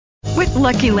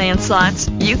Lucky Land Slots,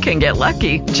 you can get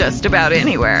lucky just about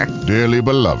anywhere. Dearly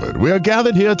beloved, we are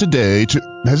gathered here today to...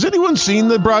 Has anyone seen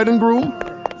the bride and groom?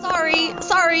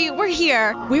 Sorry, we're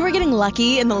here. We were getting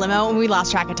lucky in the limo and we lost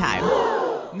track of time.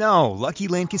 No, Lucky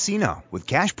Land Casino, with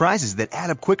cash prizes that add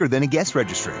up quicker than a guest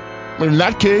registry. In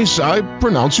that case, I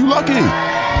pronounce you lucky.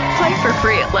 Play for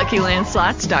free at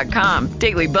LuckyLandSlots.com.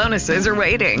 Daily bonuses are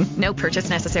waiting. No purchase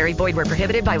necessary. Void where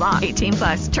prohibited by law.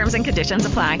 18+. Terms and conditions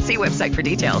apply. See website for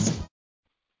details.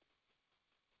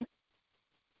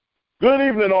 Good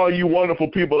evening, all you wonderful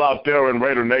people out there in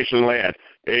Raider Nation land.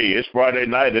 Hey, it's Friday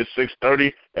night. It's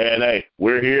 6:30, and hey,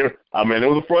 we're here. I mean, it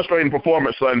was a frustrating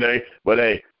performance Sunday, but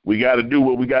hey, we got to do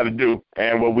what we got to do.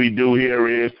 And what we do here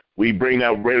is we bring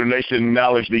that Raider Nation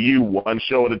knowledge to you one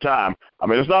show at a time. I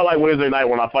mean, it's not like Wednesday night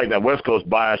when I fight that West Coast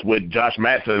bias with Josh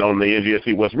Matson on the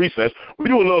NGSC West Recess. We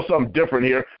do a little something different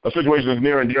here. A situation that's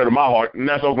near and dear to my heart, and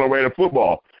that's Oakland Raider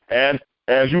football. And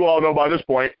as you all know by this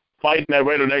point, fighting that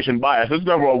Raider Nation bias, it's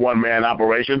never a one-man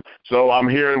operation. So I'm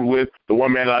here with the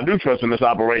one man that I do trust in this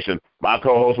operation, my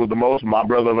co-host with the most, my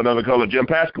brother of another color, Jim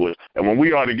Paskowitz. And when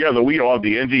we are together, we are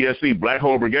the NGSC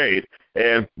Blackhole Brigade.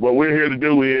 And what we're here to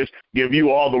do is give you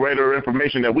all the Raider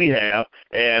information that we have,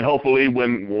 and hopefully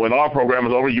when our program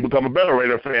is over, you become a better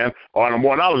Raider fan or a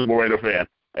more knowledgeable Raider fan.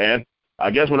 And I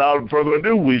guess without further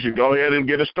ado, we should go ahead and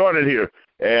get it started here.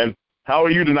 And how are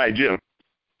you tonight, Jim?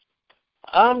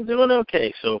 I'm doing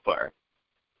okay so far.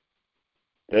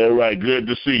 All right, good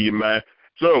to see you, man.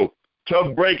 So,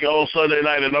 tough break on Sunday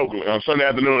night in Oakland, on Sunday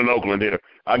afternoon in Oakland here.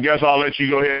 I guess I'll let you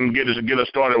go ahead and get us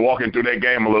started walking through that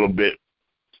game a little bit.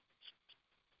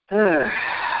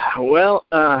 Well,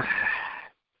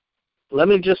 let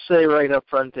me just say right up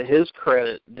front, to his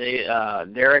credit,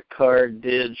 Derek Carr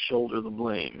did shoulder the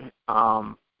blame.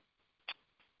 That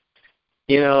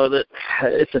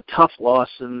it's a tough loss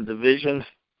in the division.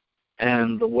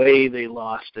 And the way they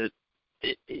lost it,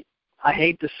 I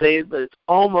hate to say it, but it's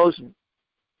almost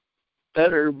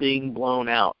better being blown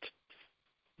out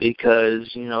because,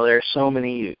 there's so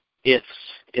many ifs,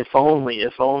 if only,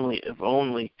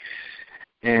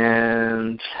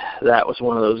 and that was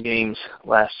one of those games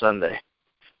last Sunday.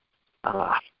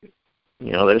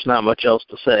 There's not much else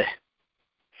to say.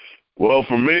 Well,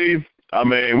 for me, I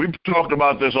mean, we've talked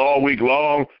about this all week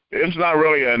long. It's not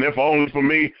really an if only for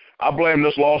me. I blame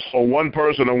this loss on one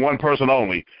person and one person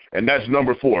only, and that's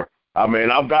number 4. I mean,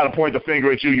 I've got to point the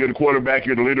finger at you. You're the quarterback.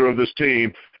 You're the leader of this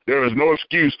team. There is no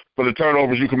excuse for the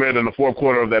turnovers you committed in the fourth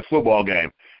quarter of that football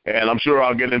game, and I'm sure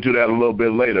I'll get into that a little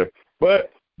bit later.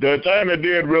 But the thing that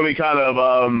did really kind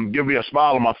of give me a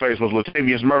smile on my face was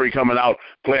Latavius Murray coming out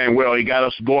playing well. He got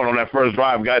us going on that first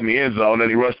drive, got in the end zone, and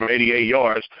he rushed for 88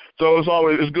 yards. So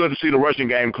it's good to see the rushing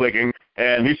game clicking,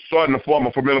 and he's starting to form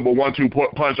a formidable 1-2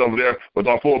 punch over there with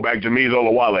our fullback, Jamiz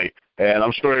Olawale. And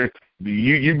I'm sure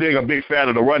you being a big fan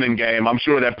of the running game, I'm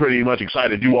sure that pretty much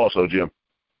excited you also, Jim.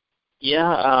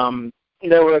 Yeah,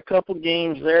 there were a couple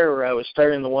games there where I was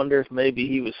starting to wonder if maybe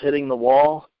he was hitting the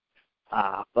wall,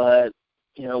 but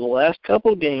the last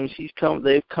couple of games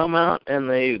they've come out and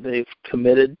they've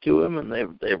committed to him and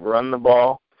they've run the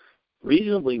ball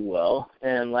reasonably well.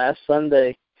 And last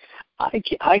Sunday,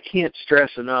 I can't stress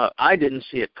enough, I didn't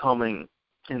see it coming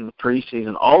in the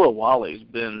preseason. Olawale's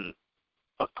been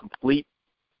a complete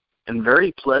and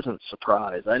very pleasant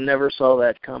surprise. I never saw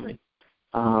that coming.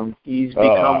 He's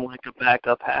become like a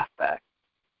backup halfback.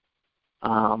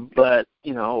 But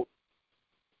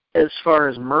as far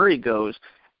as Murray goes,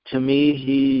 to me,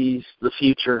 he's the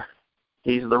future.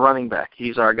 He's the running back.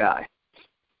 He's our guy.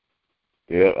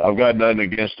 Yeah, I've got nothing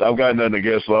against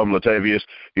Latavius.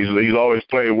 He's always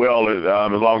played well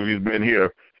as long as he's been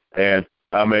here. And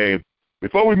I mean,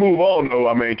 before we move on, though,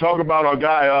 I mean, talk about our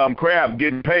guy Crab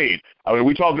getting paid. I mean,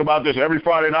 we talk about this every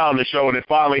Friday night on the show, and it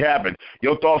finally happened.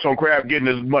 Your thoughts on Crab getting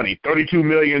his money? $32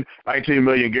 million, $19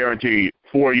 million guaranteed,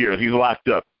 4 years. He's locked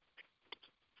up.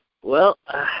 Well,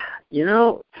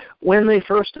 when they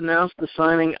first announced the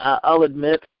signing, I'll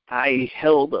admit I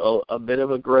held a bit of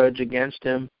a grudge against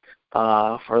him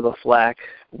for the flack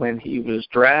when he was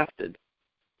drafted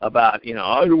about,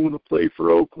 I don't want to play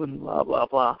for Oakland, blah, blah,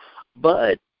 blah.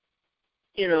 But,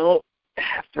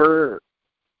 for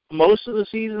most of the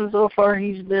season so far,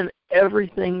 he's been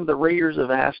everything the Raiders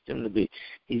have asked him to be.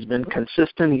 He's been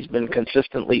consistent. He's been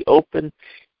consistently open.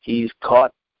 He's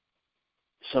caught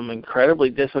some incredibly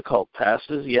difficult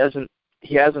passes. He hasn't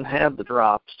had the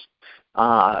drops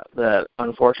that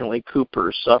unfortunately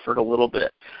Cooper suffered a little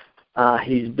bit.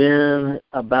 He's been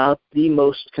about the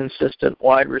most consistent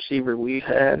wide receiver we've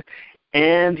had,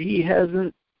 and he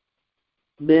hasn't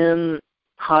been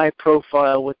high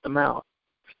profile with the mouth.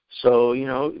 So,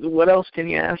 what else can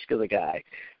you ask of the guy?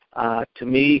 To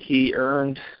me, he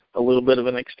earned a little bit of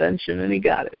an extension, and he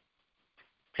got it.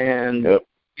 And yep.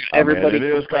 everybody, it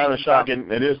is kind of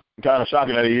shocking. It is kind of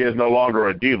shocking that he is no longer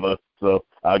a diva. So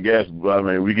I guess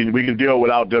we can deal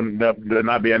without them there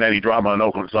not being any drama in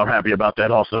Oakland. So I'm happy about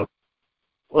that also.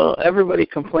 Well, everybody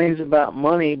complains about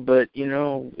money, but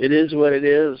it is what it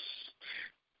is.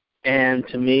 And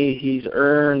to me, he's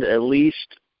earned at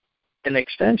least an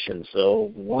extension.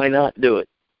 So why not do it?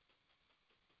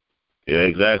 Yeah,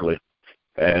 exactly.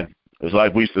 And it's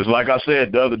like I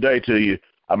said the other day to you.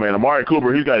 Amari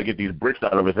Cooper, he's got to get these bricks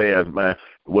out of his hands, man.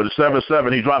 With a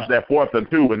 7-7, he drops that 4th and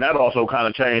 2, and that also kind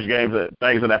of changed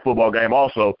things in that football game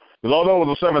also. Because although it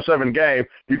was a 7-7 game,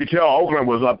 you could tell Oakland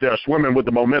was up there swimming with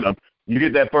the momentum. You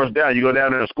get that first down, you go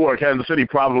down there and score. Kansas City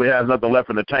probably has nothing left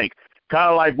in the tank. Kind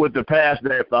of like with the pass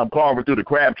that Carver through the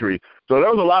Crabtree. So there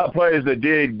was a lot of plays that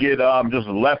did get just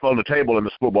left on the table in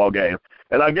this football game.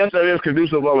 And I guess that is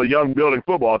conducive of a young building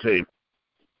football team.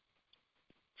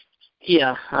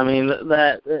 Yeah,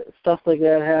 that stuff like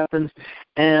that happens.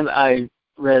 And I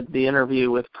read the interview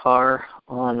with Carr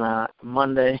on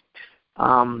Monday,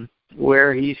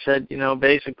 where he said,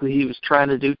 basically he was trying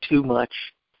to do too much,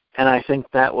 and I think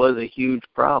that was a huge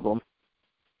problem.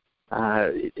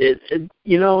 To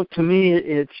me,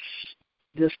 it's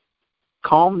just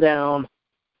calm down.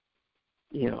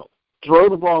 Throw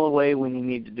the ball away when you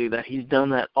need to do that. He's done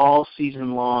that all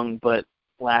season long, but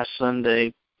last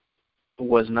Sunday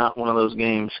was not one of those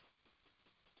games.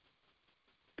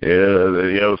 Yeah,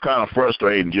 it was kind of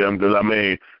frustrating, Jim, because,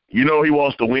 he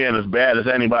wants to win as bad as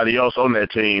anybody else on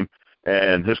that team,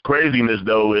 and his craziness,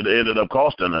 though, it ended up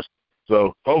costing us.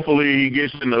 So hopefully he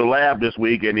gets in the lab this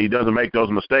week and he doesn't make those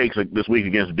mistakes this week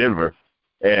against Denver.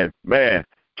 And, man,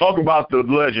 talk about the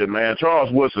legend, man,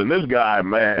 Charles Woodson, this guy,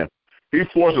 man, he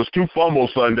forced us 2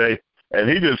 fumbles Sunday, and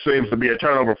he just seems to be a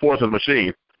turnover forcing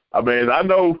machine. I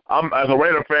know as a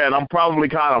Raider fan, I'm probably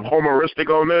kind of homeristic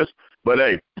on this, but,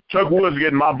 hey, Chuck Woods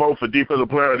getting my vote for Defensive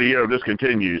Player of the Year if this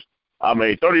continues.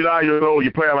 39 years old,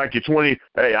 you're playing like you're 20.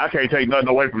 Hey, I can't take nothing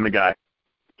away from the guy.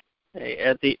 Hey,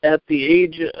 at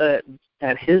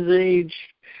his age,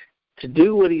 to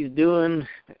do what he's doing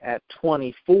at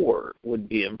 24 would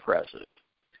be impressive.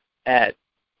 At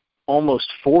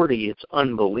almost 40, it's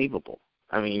unbelievable.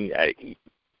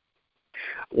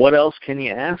 What else can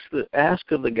you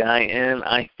ask of the guy? And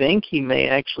I think he may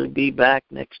actually be back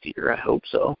next year. I hope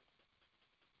so.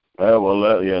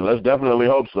 Let's definitely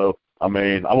hope so. I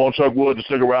want Chuck Wood to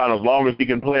stick around as long as he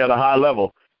can play at a high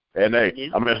level. And, hey,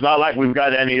 it's not like we've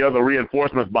got any other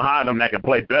reinforcements behind him that can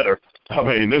play better.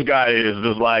 This guy is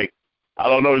just like, I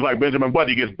don't know, he's like Benjamin Button.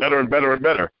 He gets better and better and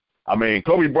better.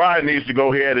 Kobe Bryant needs to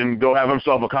go ahead and go have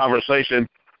himself a conversation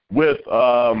with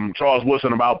Charles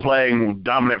Woodson about playing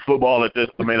dominant football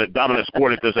dominant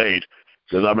sport at this age.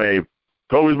 Because,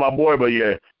 Kobe's my boy, but,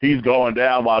 yeah, he's going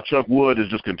down while Chuck Wood is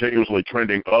just continuously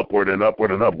trending upward and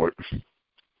upward and upward.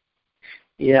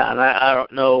 Yeah, and I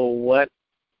don't know what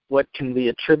can be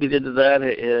attributed to that,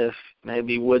 if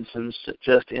maybe Woodson's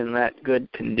just in that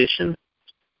good condition.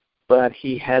 But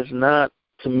he has not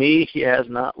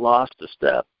lost a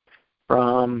step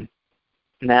from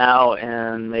now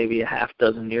and maybe a half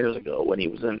dozen years ago when he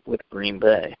was with Green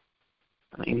Bay.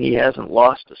 He hasn't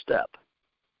lost a step.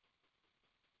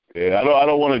 Yeah, I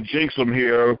don't want to jinx him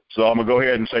here, so I'm going to go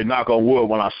ahead and say knock on wood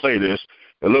when I say this.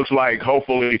 It looks like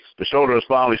hopefully the shoulder is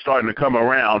finally starting to come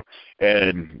around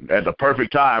and at the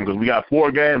perfect time, because we got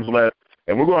 4 games left,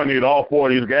 and we're going to need all 4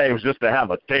 of these games just to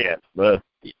have a chance. But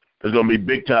it's going to be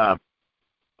big time.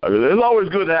 It's always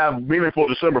good to have meaningful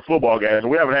December football games, and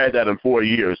we haven't had that in 4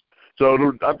 years.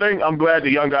 So I think I'm glad the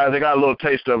young guys, they got a little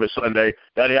taste of it Sunday,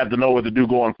 that they have to know what to do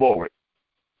going forward.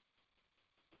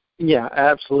 Yeah,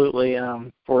 absolutely.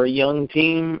 For a young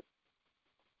team,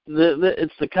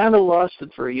 it's the kind of loss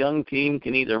that for a young team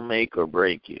can either make or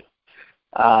break you.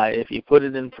 If you put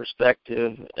it in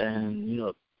perspective,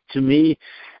 and, to me,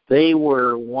 they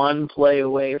were 1 play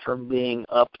away from being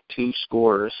up 2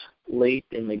 scores late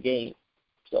in the game.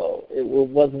 So it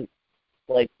wasn't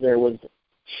like there was,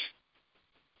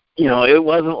 it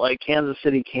wasn't like Kansas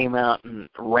City came out and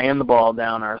ran the ball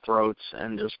down our throats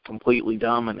and just completely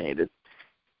dominated.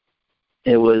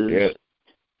 It was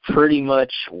pretty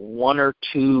much 1 or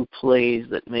 2 plays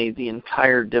that made the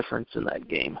entire difference in that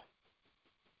game.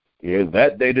 Yeah,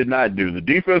 that they did not do. The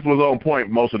defense was on point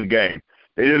most of the game.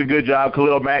 They did a good job.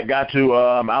 Khalil Mack got to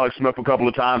Alex Smith a couple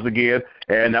of times again,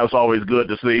 and that was always good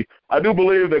to see. I do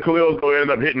believe that Khalil's going to end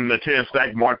up hitting the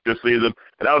 10-sack mark this season,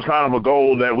 and that was kind of a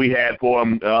goal that we had for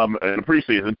him in the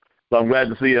preseason. So I'm glad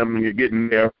to see him getting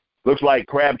there. Looks like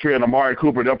Crabtree and Amari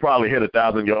Cooper, they'll probably hit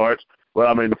 1,000 yards.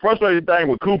 But, the frustrating thing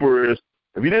with Cooper is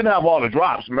if he didn't have all the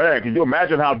drops, man, can you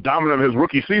imagine how dominant his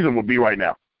rookie season would be right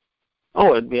now?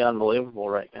 Oh, it'd be unbelievable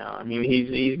right now. I mean,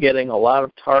 he's getting a lot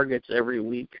of targets every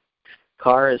week.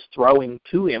 Carr is throwing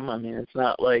to him. I mean, it's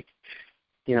not like,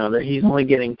 that he's only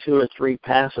getting 2 or 3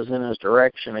 passes in his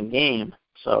direction a game.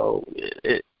 So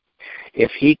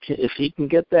if he can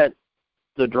get the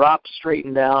drop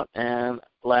straightened out, and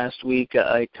last week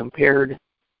I compared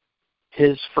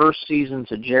his first season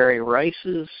to Jerry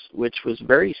Rice's, which was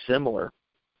very similar,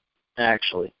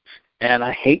 actually. And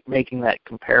I hate making that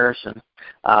comparison,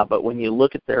 but when you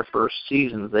look at their first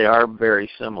seasons, they are very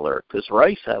similar because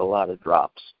Rice had a lot of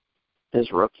drops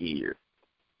his rookie year.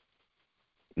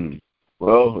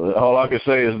 Well, all I can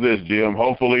say is this, Jim.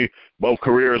 Hopefully both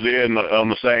careers end on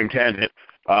the same tangent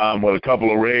with a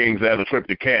couple of rings and a trip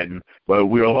to Canton, but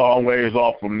we're a long ways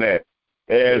off from that.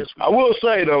 And I will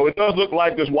say, though, it does look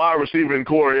like this wide receiving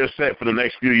core is set for the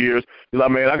next few years. Because, I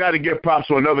mean, I got to give props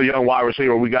to another young wide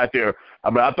receiver we got there. I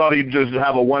mean, I thought he'd just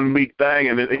have a one-week thing,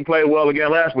 and he played well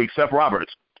again last week, Seth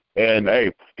Roberts. And, hey,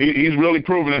 he's really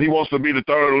proven that he wants to be the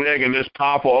third leg in this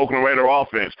powerful Oakland Raider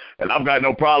offense. And I've got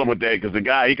no problem with that because the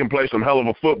guy, he can play some hell of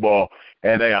a football.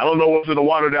 And, hey, I don't know what's in the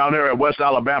water down there at West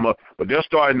Alabama, but they're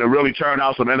starting to really churn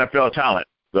out some NFL talent.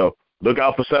 So look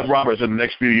out for Seth Roberts in the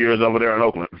next few years over there in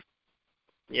Oakland.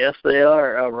 Yes, they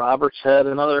are. Roberts had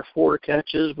another 4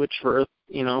 catches, which for a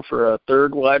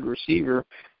third wide receiver,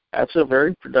 that's a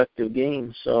very productive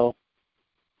game. So,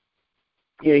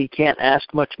 yeah, you can't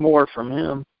ask much more from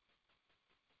him.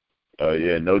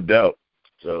 Yeah, no doubt.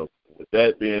 So with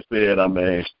that being said, I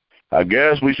mean, I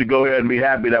guess we should go ahead and be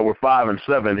happy that we're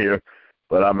 5-7 here.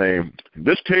 But I mean,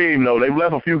 this team, though, they've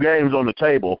left a few games on the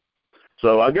table.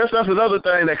 So I guess that's another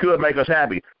thing that could make us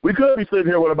happy. We could be sitting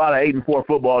here with about an 8-4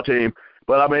 football team.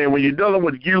 But, I mean, when you're dealing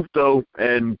with youth, though,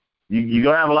 and you're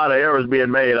going to have a lot of errors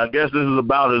being made, I guess this is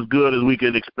about as good as we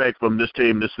can expect from this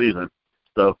team this season.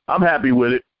 So I'm happy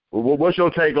with it. What's your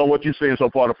take on what you've seen so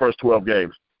far the first 12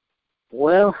 games?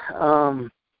 Well,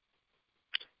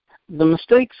 the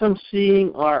mistakes I'm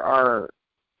seeing are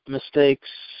mistakes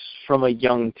from a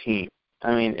young team.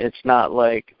 I mean, it's not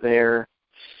like they're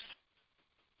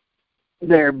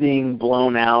being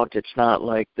blown out. It's not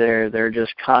like they're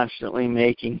just constantly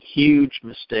making huge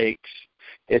mistakes.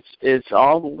 It's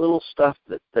all the little stuff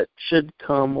that should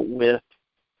come with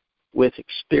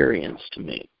experience to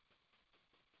me.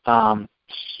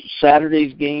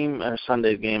 Sunday's game, I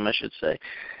should say,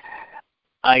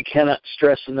 I cannot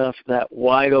stress enough that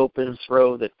wide open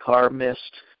throw that Carr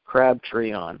missed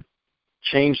Crabtree on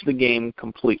changed the game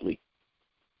completely.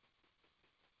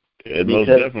 It most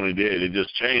definitely did. It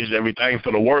just changed everything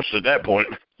for the worse at that point.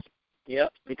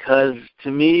 Yep, because to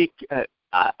me,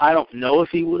 I don't know if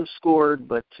he would have scored,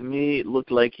 but to me it looked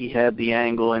like he had the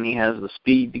angle and he has the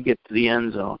speed to get to the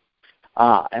end zone.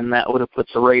 And that would have put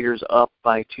the Raiders up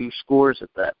by 2 scores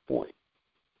at that point.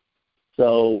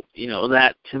 So,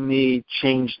 that to me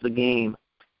changed the game.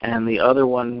 And the other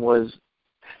one was,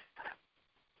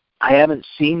 I haven't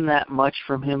seen that much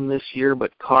from him this year,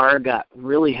 but Carr got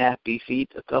really happy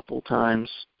feet a couple times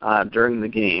during the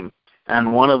game.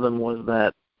 And one of them was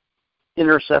that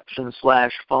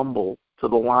interception/fumble to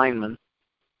the lineman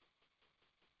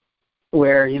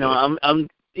where,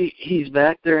 he's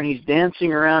back there and he's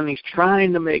dancing around and he's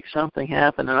trying to make something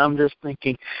happen, and I'm just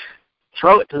thinking,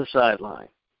 throw it to the sideline.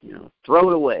 Throw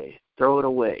it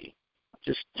away.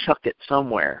 Just chuck it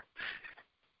somewhere.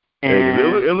 And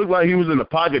it looked like he was in the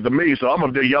pocket to me, so I'm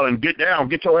up there yelling, get down,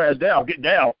 get your ass down, get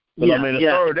down. But it's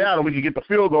third down and we could get the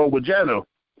field goal with Janu.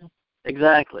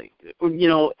 Exactly.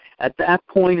 At that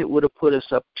point it would have put us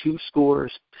up 2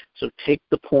 scores, so take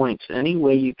the points any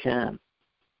way you can.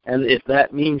 And if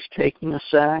that means taking a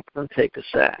sack, then take a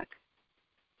sack.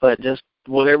 But just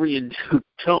whatever you do,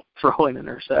 don't throw an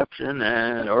interception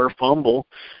or fumble.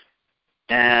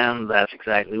 And that's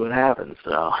exactly what happened.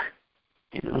 So,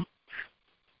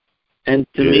 And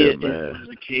to me, it was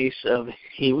a case of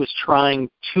he was trying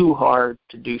too hard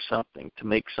to do something, to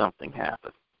make something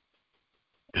happen.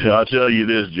 I'll tell you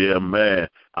this, Jim, man.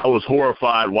 I was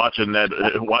horrified watching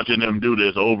them do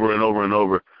this over and over and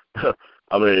over.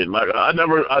 I mean,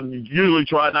 I usually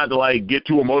try not to get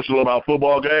too emotional about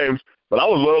football games, but I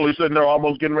was literally sitting there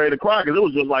almost getting ready to cry because it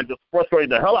was just frustrating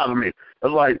the hell out of me.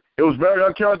 It was very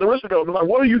uncharacteristic of me.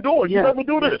 What are you doing? You never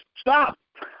do this. Stop.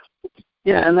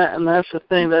 Yeah, and that's the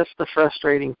thing. That's the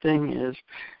frustrating thing is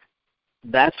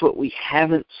that's what we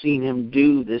haven't seen him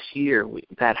do this year.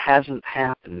 That hasn't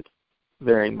happened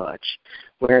very much,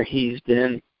 where he's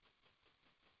been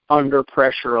under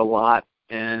pressure a lot,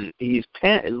 and it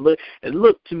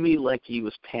looked to me like he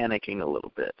was panicking a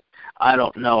little bit. I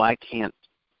don't know. I can't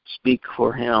speak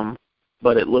for him,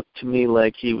 but it looked to me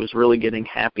like he was really getting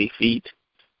happy feet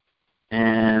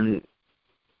and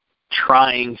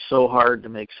trying so hard to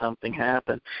make something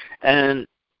happen. And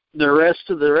the rest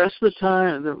of the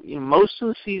time, most of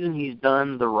the season, he's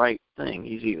done the right thing.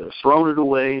 He's either thrown it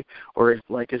away or,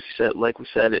 like we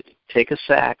said, take a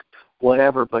sack,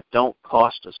 whatever, but don't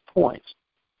cost us points.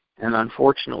 And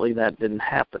unfortunately, that didn't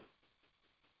happen.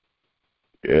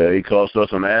 Yeah, he cost us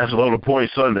an assload of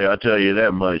points Sunday, I'll tell you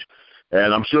that much.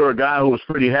 And I'm sure a guy who was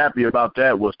pretty happy about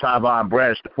that was Tyvon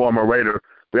Branch, the former Raider.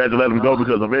 We had to let him go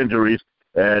because of injuries,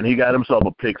 and he got himself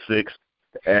a pick six.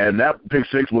 And that pick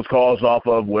six was caused off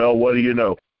of, well, what do you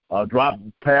know, a drop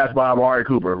pass by Amari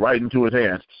Cooper right into his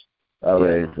hands. I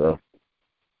mean, so.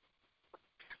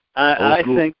 I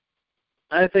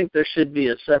think there should be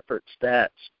a separate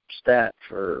stat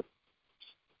for,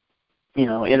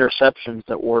 interceptions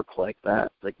that work like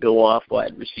that go off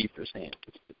wide receivers' hands.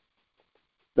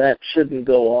 That shouldn't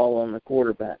go all on the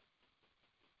quarterback.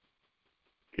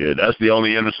 Yeah, that's the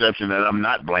only interception that I'm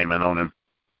not blaming on him.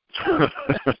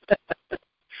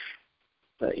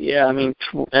 But yeah, I mean,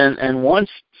 and once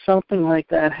something like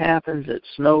that happens, it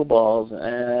snowballs,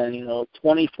 and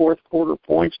 24th quarter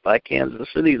points by Kansas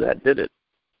City, that did it.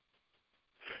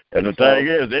 And the thing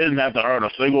is, they didn't have to earn a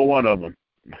single one of them.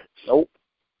 Nope.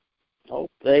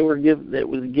 They were it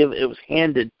was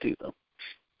handed to them.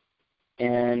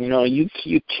 And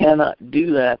you cannot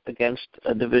do that against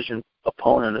a division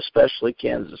opponent, especially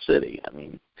Kansas City. I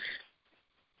mean,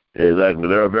 exactly.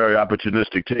 They're a very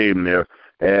opportunistic team there,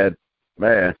 and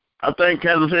man, I think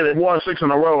Kansas City won 6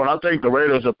 in a row, and I think the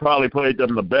Raiders have probably played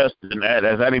them the best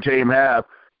as any team have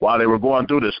while they were going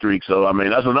through this streak. So I mean,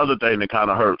 that's another thing that kind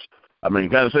of hurts. I mean,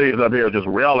 Kansas City is up here just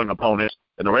railing opponents,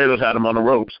 and the Raiders had them on the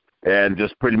ropes and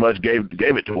just pretty much gave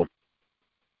it to them.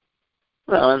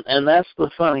 Well, and that's the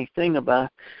funny thing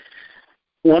about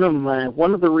one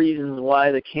of the reasons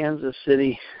why the Kansas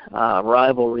City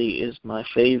rivalry is my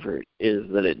favorite is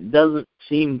that it doesn't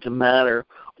seem to matter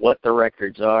what the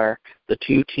records are. The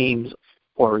two teams,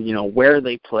 or where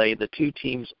they play, the two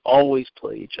teams always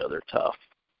play each other tough.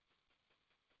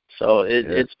 So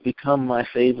it's become my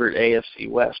favorite AFC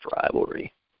West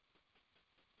rivalry.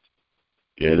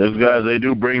 Yeah, those guys, they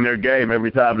do bring their game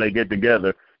every time they get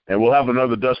together. And we'll have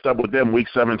another dust-up with them week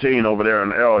 17 over there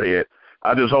in Arrowhead.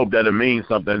 I just hope that it means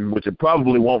something, which it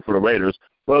probably won't for the Raiders.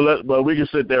 But we can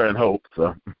sit there and hope.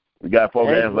 So we got 4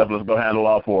 games left. Let's go handle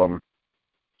all 4 of them.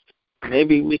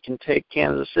 Maybe we can take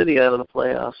Kansas City out of the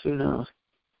playoffs. Who knows?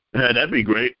 Yeah, that'd be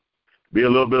great. Be a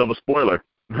little bit of a spoiler.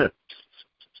 I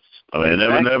mean,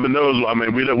 never knows. I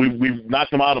mean, we've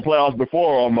knocked them out of the playoffs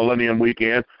before on Millennium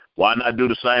Weekend. Why not do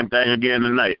the same thing again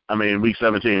tonight? I mean, week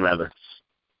 17, rather.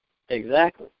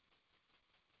 Exactly.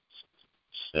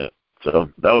 Yeah. So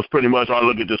that was pretty much our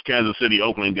look at this Kansas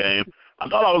City-Oakland game. I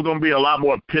thought I was going to be a lot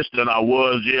more pissed than I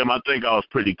was, Jim. I think I was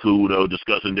pretty cool, though,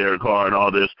 discussing Derek Carr and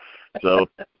all this. So,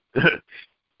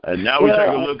 and now we take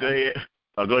a look ahead.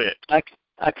 Oh, go ahead.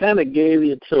 I kind of gave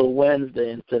you till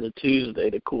Wednesday instead of Tuesday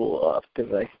to cool off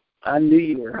because I knew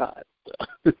you were hot.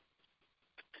 So.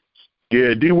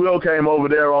 Yeah, D. Will came over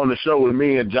there on the show with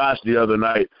me and Josh the other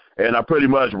night, and I pretty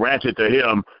much ranted to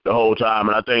him the whole time,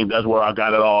 and I think that's where I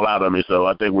got it all out of me, so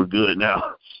I think we're good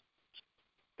now.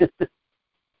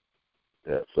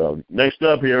 Yeah, so next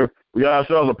up here, we got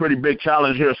ourselves a pretty big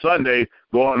challenge here Sunday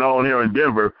going on here in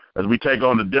Denver as we take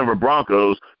on the Denver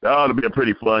Broncos. That ought to be a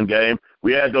pretty fun game.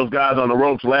 We had those guys on the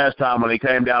ropes last time when they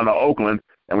came down to Oakland,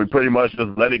 and we pretty much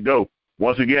just let it go.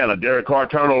 Once again, a Derek Carr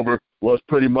turnover was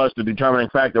pretty much the determining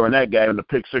factor in that game, the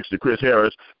pick 6 to Chris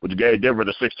Harris, which gave Denver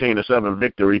the 16-7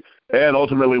 victory, and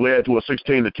ultimately led to a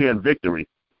 16-10 victory.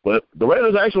 But the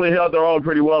Raiders actually held their own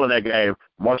pretty well in that game.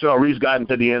 Marcel Reese got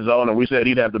into the end zone, and we said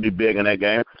he'd have to be big in that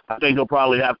game. I think he'll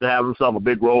probably have to have himself a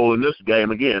big role in this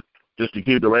game again, just to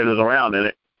keep the Raiders around in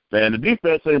it. And the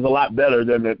defense seems a lot better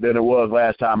than it was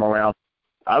last time around.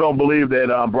 I don't believe that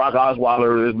Brock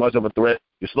Osweiler is much of a threat.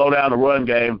 You slow down the run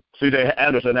game. C.J.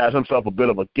 Anderson has himself a bit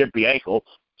of a gimpy ankle,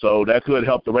 so that could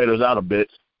help the Raiders out a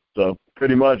bit. So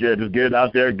pretty much, yeah, just get it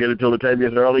out there, get it to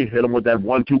Latavius early, hit him with that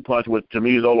 1-2 punch with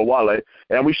Tamiz Olawale,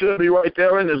 and we should be right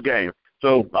there in this game.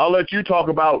 So I'll let you talk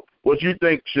about what you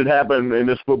think should happen in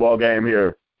this football game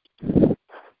here.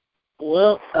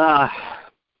 Well,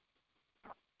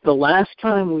 the last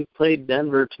time we played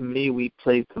Denver, to me, we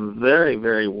played them very,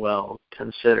 very well,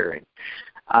 considering.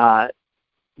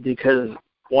 Because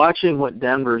watching what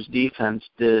Denver's defense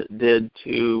did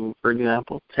to, for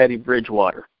example, Teddy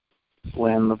Bridgewater,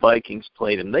 when the Vikings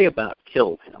played him, they about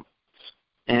killed him.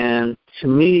 And to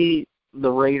me, the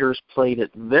Raiders played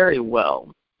it very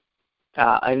well.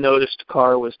 I noticed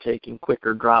Carr was taking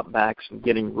quicker dropbacks and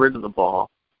getting rid of the ball.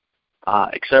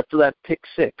 except for that pick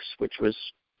six, which was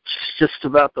just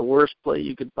about the worst play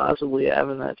you could possibly have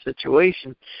in that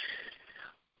situation.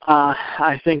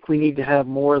 I think we need to have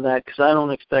more of that because I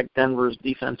don't expect Denver's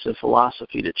defensive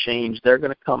philosophy to change. They're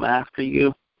going to come after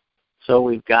you, so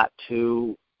we've got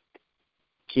to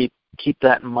keep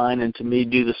that in mind, and to me,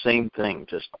 do the same thing.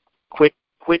 Just quick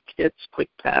hits, quick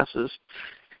passes,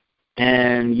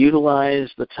 and utilize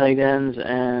the tight ends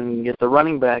and get the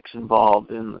running backs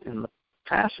involved in the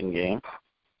passing game.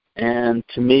 And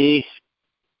to me,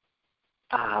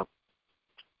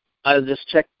 I just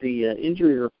checked the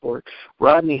injury report.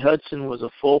 Rodney Hudson was a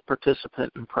full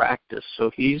participant in practice,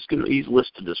 so he's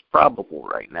listed as probable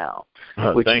right now.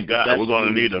 Thank God, we're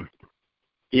going to need him.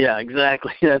 Yeah,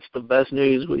 exactly. That's the best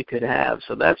news we could have.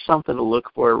 So that's something to look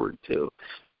forward to.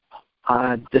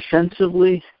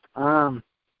 Defensively, I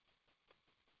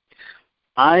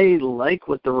like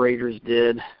what the Raiders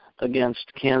did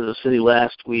against Kansas City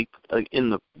last week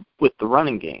with the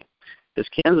running game. Because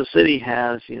Kansas City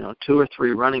has, 2 or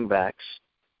 3 running backs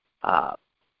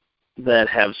that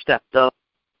have stepped up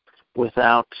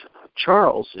without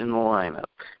Charles in the lineup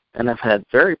and have had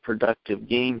very productive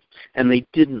games, and they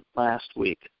didn't last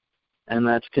week. And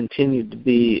that's continued to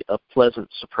be a pleasant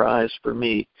surprise for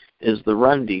me, is the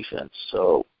run defense.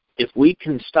 So if we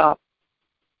can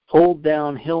hold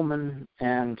down Hillman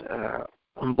and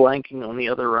I'm blanking on the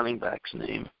other running back's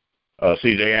name.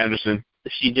 C.J. Anderson.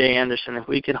 C.J. Anderson, if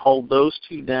we can hold those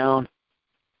 2 down,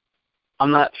 I'm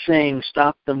not saying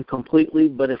stop them completely,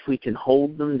 but if we can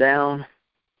hold them down,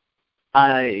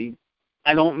 I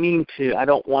don't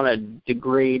want to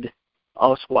degrade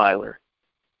Osweiler,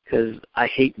 because I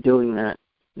hate doing that,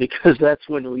 because that's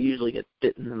when we usually get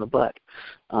bitten in the butt.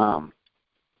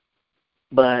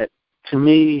 But to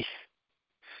me,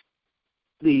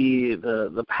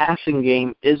 the passing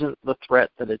game isn't the threat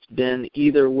that it's been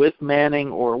either with Manning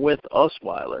or with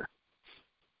Osweiler.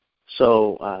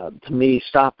 So to me,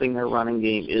 stopping their running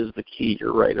game is the key.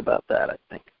 You're right about that, I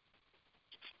think.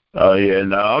 Yeah,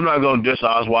 no, I'm not going to diss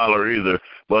Osweiler either,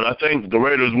 but I think the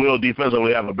Raiders will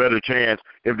defensively have a better chance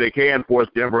if they can force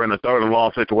Denver in the 3rd and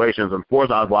long situations and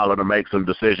force Osweiler to make some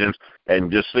decisions and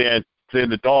just send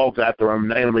the dogs after him,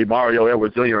 namely Mario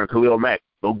Edwards Jr. and Khalil Mack.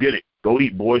 Go get it. Go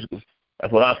eat, boys.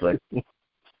 That's what I say.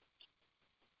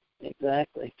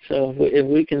 Exactly. So if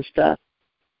we can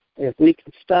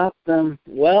stop them,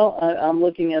 well, I'm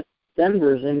looking at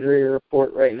Denver's injury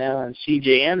report right now, and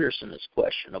C.J. Anderson is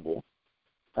questionable.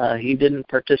 He didn't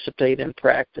participate in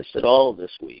practice at all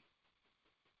this week,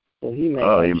 so he may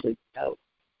actually be out.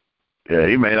 Yeah,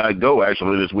 he may not go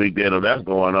actually this week. Then if that's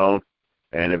going on,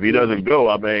 and if he doesn't go,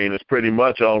 I mean, it's pretty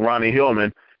much on Ronnie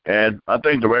Hillman. And I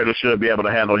think the Raiders should be able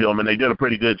to handle Hillman. They did a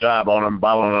pretty good job on him,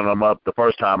 bottling him up the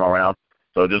first time around.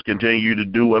 So just continue to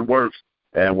do what works,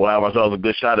 and we'll have ourselves a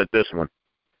good shot at this one.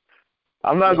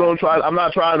 I'm not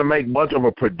trying to make much of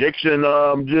a prediction,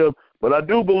 Jim, but I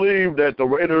do believe that the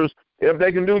Raiders, if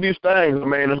they can do these things, I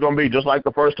mean, it's going to be just like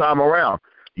the first time around.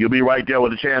 You'll be right there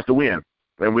with a chance to win.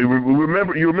 And you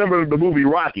remember the movie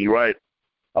Rocky, right?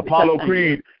 Apollo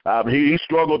Creed, he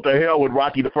struggled to hell with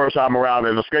Rocky the first time around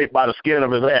and escaped by the skin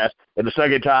of his ass. And the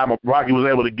second time, Rocky was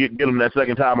able to get him that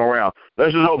second time around.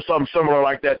 Let's just hope something similar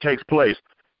like that takes place.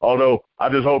 Although I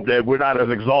just hope that we're not as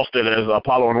exhausted as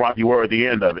Apollo and Rocky were at the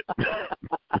end of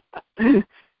it.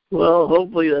 Well,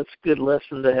 hopefully that's a good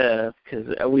lesson to have,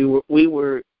 because we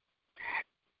were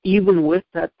even with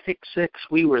that pick six,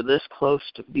 we were this close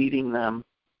to beating them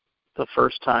the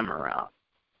first time around.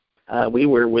 We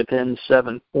were within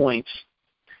 7 points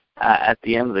at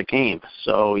the end of the game.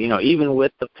 So, even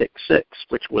with the pick six,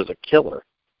 which was a killer,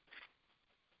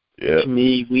 to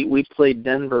me, we played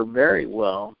Denver very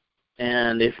well.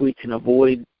 And if we can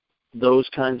avoid those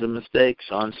kinds of mistakes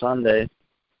on Sunday,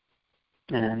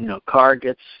 and, Carr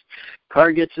gets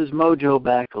his mojo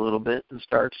back a little bit and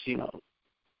starts,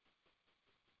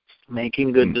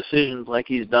 making good decisions like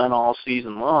he's done all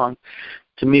season long,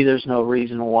 to me, there's no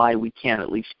reason why we can't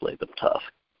at least play them tough.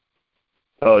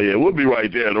 Oh, yeah, we'll be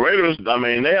right there. The Raiders, I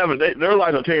mean, they're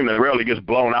like a team that rarely gets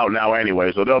blown out now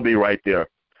anyway, so they'll be right there.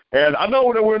 And I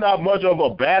know that we're not much of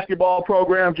a basketball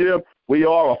program, Jim. We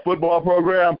are a football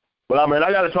program. But, I mean,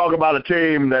 I got to talk about a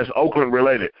team that's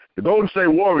Oakland-related. The Golden State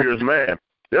Warriors, man,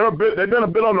 they've been a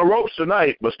bit on the ropes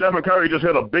tonight, but Stephen Curry just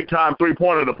hit a big-time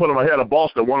three-pointer to put them ahead of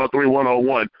Boston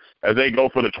 103-101 as they go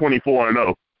for the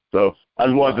 24-0. So I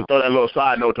just wanted to throw that little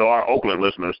side note to our Oakland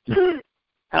listeners.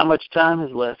 How much time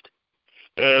is left?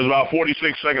 There's about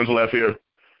 46 seconds left here.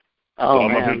 Oh, so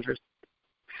man.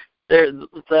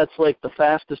 That's like the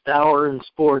fastest hour in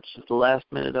sports is the last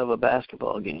minute of a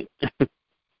basketball game.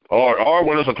 Or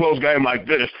when it's a close game like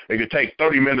this, it could take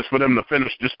 30 minutes for them to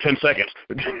finish just 10 seconds.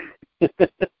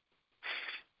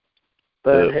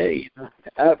 But hey,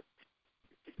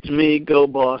 to me, go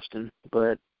Boston.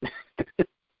 But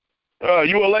you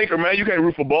a Laker, man. You can't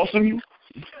root for Boston.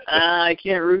 I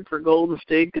can't root for Golden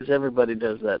State because everybody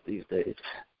does that these days.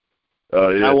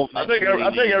 Yeah. I think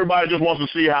everybody just wants to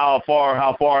see how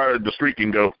far the streak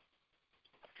can go.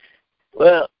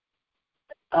 Well,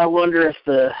 I wonder if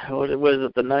the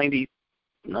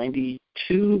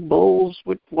 92 Bulls,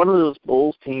 one of those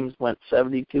Bulls teams went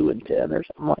 72-10 or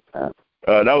something like that.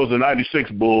 That was the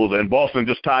 96 Bulls, and Boston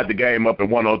just tied the game up at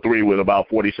 103 with about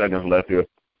 40 seconds left here.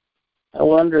 I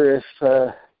wonder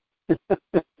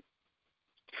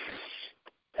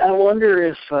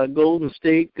if Golden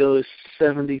State goes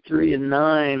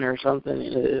 73-9 or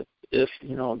something. If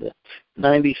the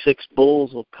 96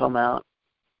 Bulls will come out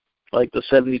like the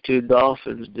 72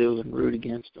 Dolphins do and root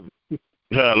against them.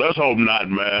 Yeah, let's hope not,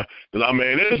 man. Because, I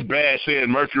mean, it's bad seeing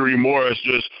Mercury Morris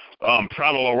just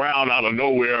prattle around out of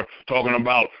nowhere talking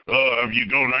about, if you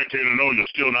go 19-0, you're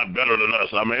still not better than us.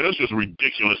 I mean, it's just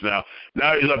ridiculous now.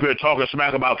 Now he's up here talking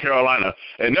smack about Carolina.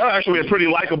 And they're actually a pretty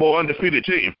likable, undefeated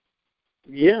team.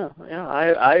 Yeah,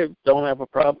 I don't have a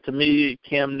problem. To me,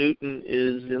 Cam Newton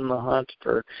is in the hunt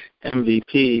for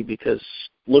MVP because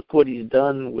look what he's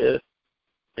done with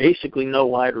basically no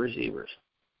wide receivers.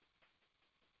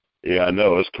 Yeah, I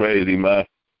know. It's crazy, man.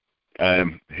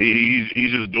 And he's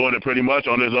just doing it pretty much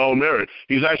on his own merit.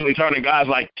 He's actually turning guys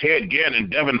like Ted Ginn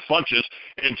and Devin Funchess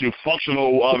into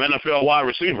functional NFL wide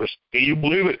receivers. Can you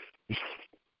believe it?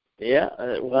 Yeah,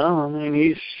 well, I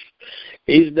mean,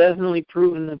 he's definitely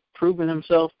proven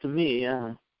himself to me.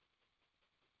 Yeah.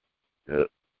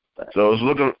 So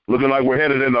it's looking like we're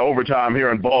headed into overtime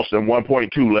here in Boston.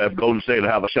 1.2 left. Golden State will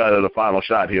have a shot at the final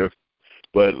shot here.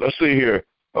 But let's see here.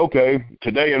 Okay,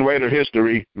 today in Raider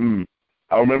history,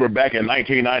 I remember back in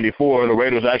 1994, the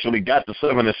Raiders actually got to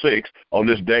 7-6 on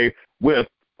this day with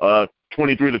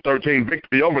 23-13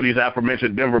 victory over these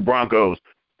aforementioned Denver Broncos.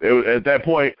 At that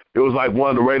point, it was like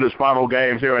one of the Raiders' final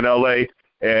games here in L.A.,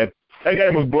 and that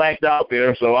game was blacked out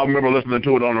there, so I remember listening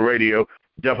to it on the radio.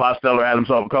 Jeff Hosteller had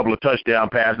himself a couple of touchdown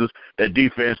passes. That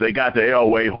defense, they got to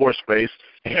Elway, horse face,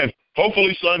 and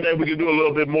hopefully Sunday we can do a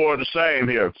little bit more of the same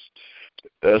here.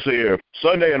 Let's see here.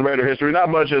 Sunday in Raider history, not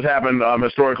much has happened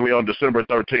historically on December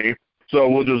 13th, so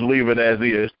we'll just leave it as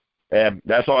is. And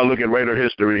that's all I look at Raider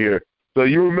history here. So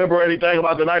you remember anything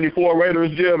about the 94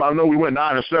 Raiders, Jim? I know we went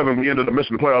 9-7. We ended up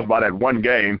missing the playoffs by that one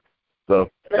game. So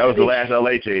that was the last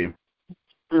L.A. team.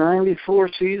 94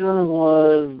 season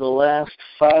was the last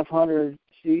 500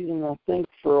 season, I think,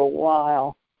 for a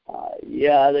while.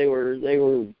 Yeah, they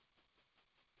weren't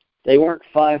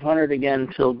 500 again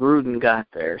until Gruden got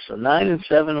there. So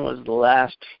 9-7 was the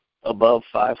last above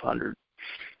 500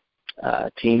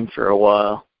 team for a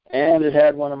while. And it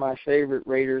had one of my favorite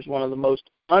Raiders, one of the most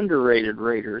underrated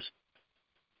Raiders,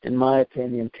 in my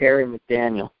opinion, Terry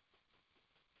McDaniel.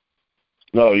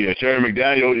 Oh, yeah, Terry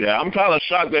McDaniel. Yeah, I'm kind of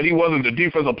shocked that he wasn't the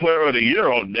defensive player of the year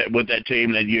with that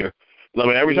team that year. I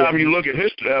mean, every time you look at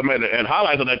history and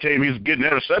highlights of that team, he's getting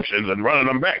interceptions and running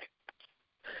them back.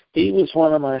 He was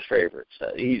one of my favorites.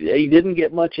 He didn't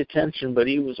get much attention, but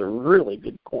he was a really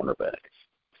good cornerback.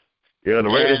 Yeah, the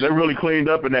Raiders, they really cleaned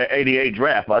up in that 88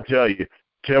 draft, I tell you.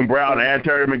 Tim Brown and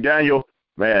Terry McDaniel,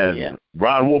 man, yeah.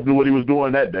 Ron Wolf knew what he was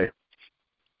doing that day.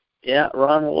 Yeah,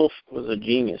 Ron Wolf was a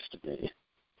genius to me.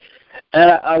 And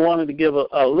I wanted to give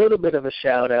a little bit of a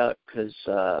shout-out because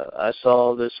I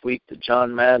saw this week that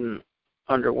John Madden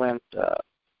underwent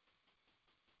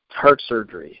heart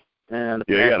surgery. And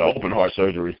yeah, he had open heart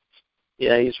surgery.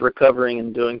 Yeah, he's recovering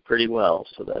and doing pretty well,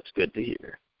 so that's good to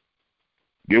hear.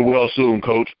 Get well soon,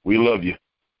 Coach. We love you.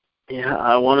 Yeah,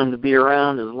 I want him to be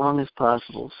around as long as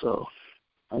possible, so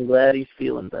I'm glad he's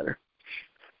feeling better.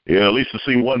 Yeah, at least to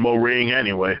see one more ring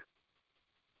anyway.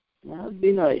 That'd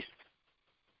be nice.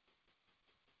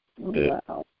 Yeah.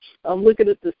 Wow. I'm looking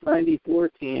at this 94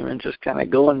 team and just kind of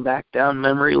going back down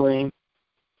memory lane.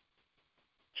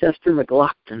 Chester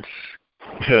McLaughlin.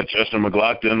 Yeah, Chester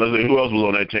McLaughlin. Let's see, who else was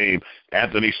on that team?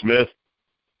 Anthony Smith.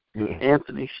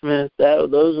 Anthony Smith.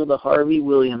 Those are the Harvey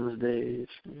Williams days.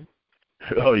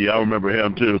 Oh, yeah, I remember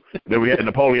him, too. Then we had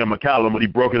Napoleon McCallum when he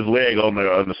broke his leg on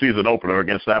the season opener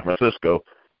against San Francisco,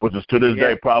 which is to this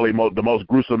day probably the most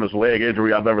gruesomest leg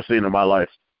injury I've ever seen in my life.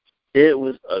 It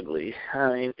was ugly.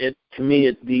 I mean, to me,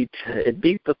 it beat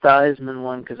the Theismann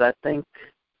one because I think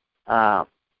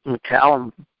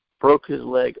McCallum broke his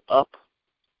leg up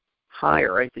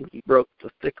higher. I think he broke the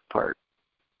thick part.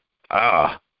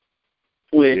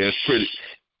 Which, yeah, it's pretty.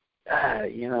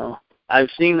 I've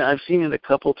seen it a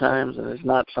couple times, and it's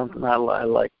not something I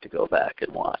like to go back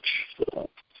and watch. So.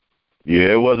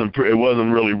 Yeah, it wasn't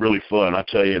really fun. I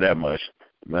tell you that much,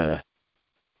 man.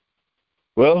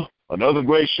 Well, another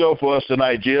great show for us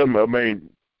tonight, Jim. I mean,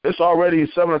 it's already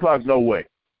 7:00. No way,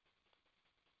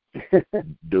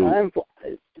 dude.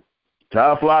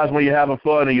 Time flies when you're having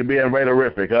fun and you're being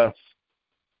Raiderific, huh?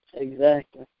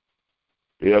 Exactly.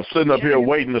 Yeah, I'm sitting up here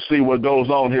waiting to see what goes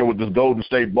on here with this Golden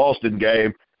State-Boston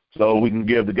game so we can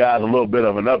give the guys a little bit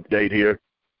of an update here.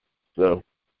 So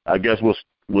I guess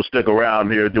we'll stick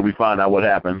around here until we find out what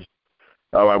happens.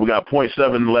 All right, we got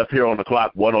 0.7 left here on the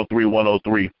clock,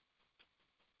 103-103.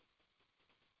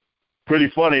 Pretty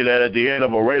funny that at the end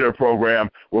of a Raider program,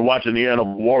 we're watching the end of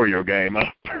a Warrior game.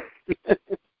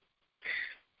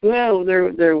 Well,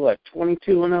 they're what,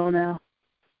 22-0 now?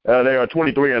 They are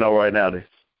 23-0 right now.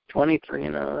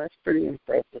 23-0. That's pretty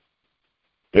impressive.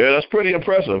 Yeah, that's pretty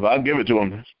impressive. I'll give it to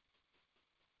them.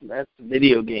 That's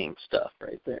video game stuff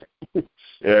right there.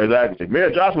 Yeah, exactly. Me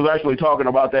and Josh was actually talking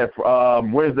about that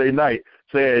Wednesday night,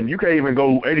 saying you can't even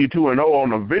go 82-0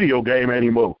 on a video game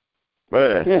anymore.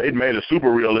 Man, they made it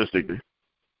super realistic.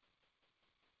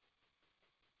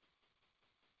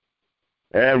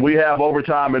 And we have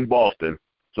overtime in Boston.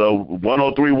 So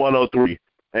 103-103.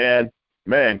 And,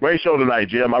 man, great show tonight,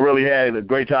 Jim. I really had a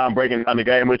great time breaking down the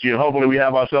game with you, and hopefully we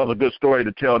have ourselves a good story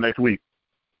to tell next week.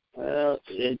 Well,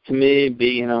 to me,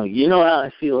 you know how I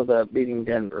feel about beating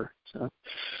Denver. So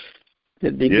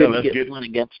it'd be good to get one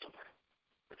against them.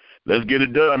 Let's get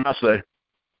it done, I say.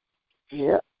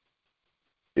 Yeah.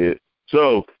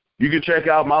 So you can check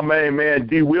out my main man,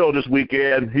 D. Will, this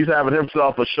weekend. He's having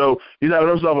himself a show. He's having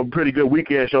himself a pretty good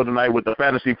weekend show tonight with the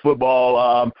Fantasy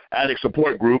Football Addict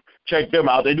Support Group. Check them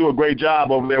out. They do a great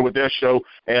job over there with their show,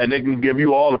 and they can give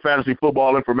you all the fantasy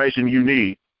football information you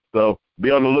need. So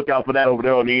be on the lookout for that over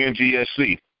there on the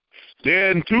NGSC.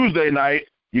 Then Tuesday night,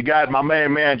 you got my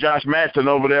main man, Josh Madsen,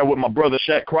 over there with my brother,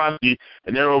 Shaq Crosby,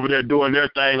 and they're over there doing their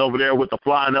thing over there with the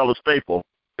Flying Elvis Faithful.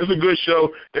 It's a good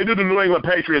show. They do the New England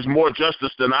Patriots more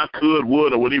justice than I could,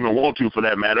 would, or would even want to, for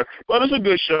that matter. But it's a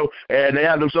good show, and they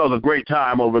have themselves a great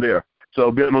time over there.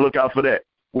 So be on the lookout for that.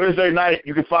 Wednesday night,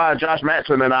 you can find Josh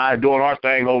Madsen and I doing our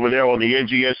thing over there on the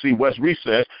NGSC West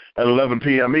Recess at 11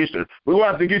 p.m. Eastern. We're going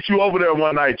to have to get you over there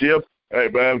one night, Jim. Hey,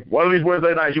 man, one of these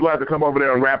Wednesday nights, you're going to have to come over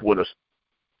there and rap with us.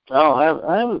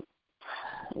 Oh,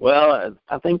 well,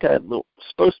 I think I was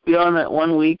supposed to be on that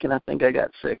one week, and I think I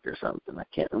got sick or something. I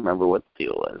can't remember what the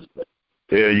deal was. But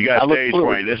yeah, you got stage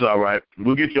fright. It's all right.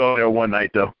 We'll get you on there one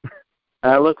night, though.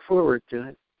 I look forward to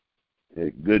it. Yeah,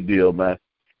 good deal, man.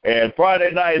 And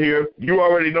Friday night here, you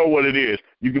already know what it is.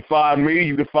 You can find me.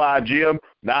 You can find Jim,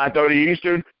 9:30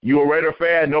 Eastern. You a Raider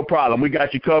fan? No problem. We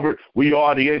got you covered. We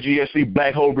are the NGSC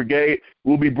Blackhole Brigade.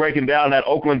 We'll be breaking down that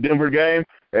Oakland-Denver game,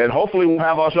 and hopefully we'll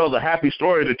have ourselves a happy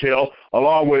story to tell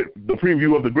along with the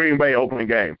preview of the Green Bay Oakland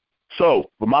game.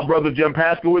 So, for my brother Jim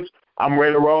Paskowitz, I'm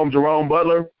Raider Jerome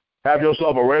Butler. Have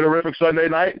yourself a Raiderific Sunday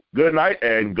night. Good night,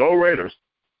 and go Raiders.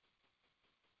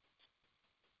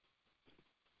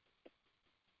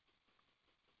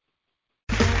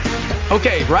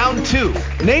 Okay, round two.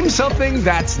 Name something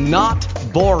that's not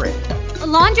boring. A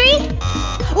laundry?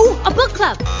 Ooh, a book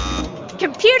club.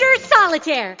 Computer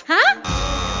solitaire, huh?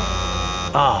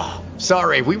 Ah,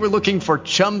 sorry, we were looking for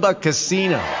Chumba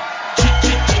Casino.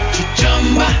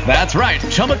 That's right,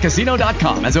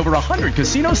 ChumbaCasino.com has over 100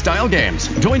 casino-style games.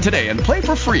 Join today and play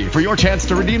for free for your chance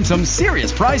to redeem some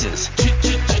serious prizes.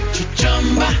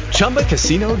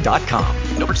 ChumbaCasino.com.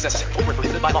 No purchase necessary. Void where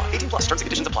prohibited by law. 18+. Terms and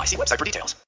conditions apply. See website for details.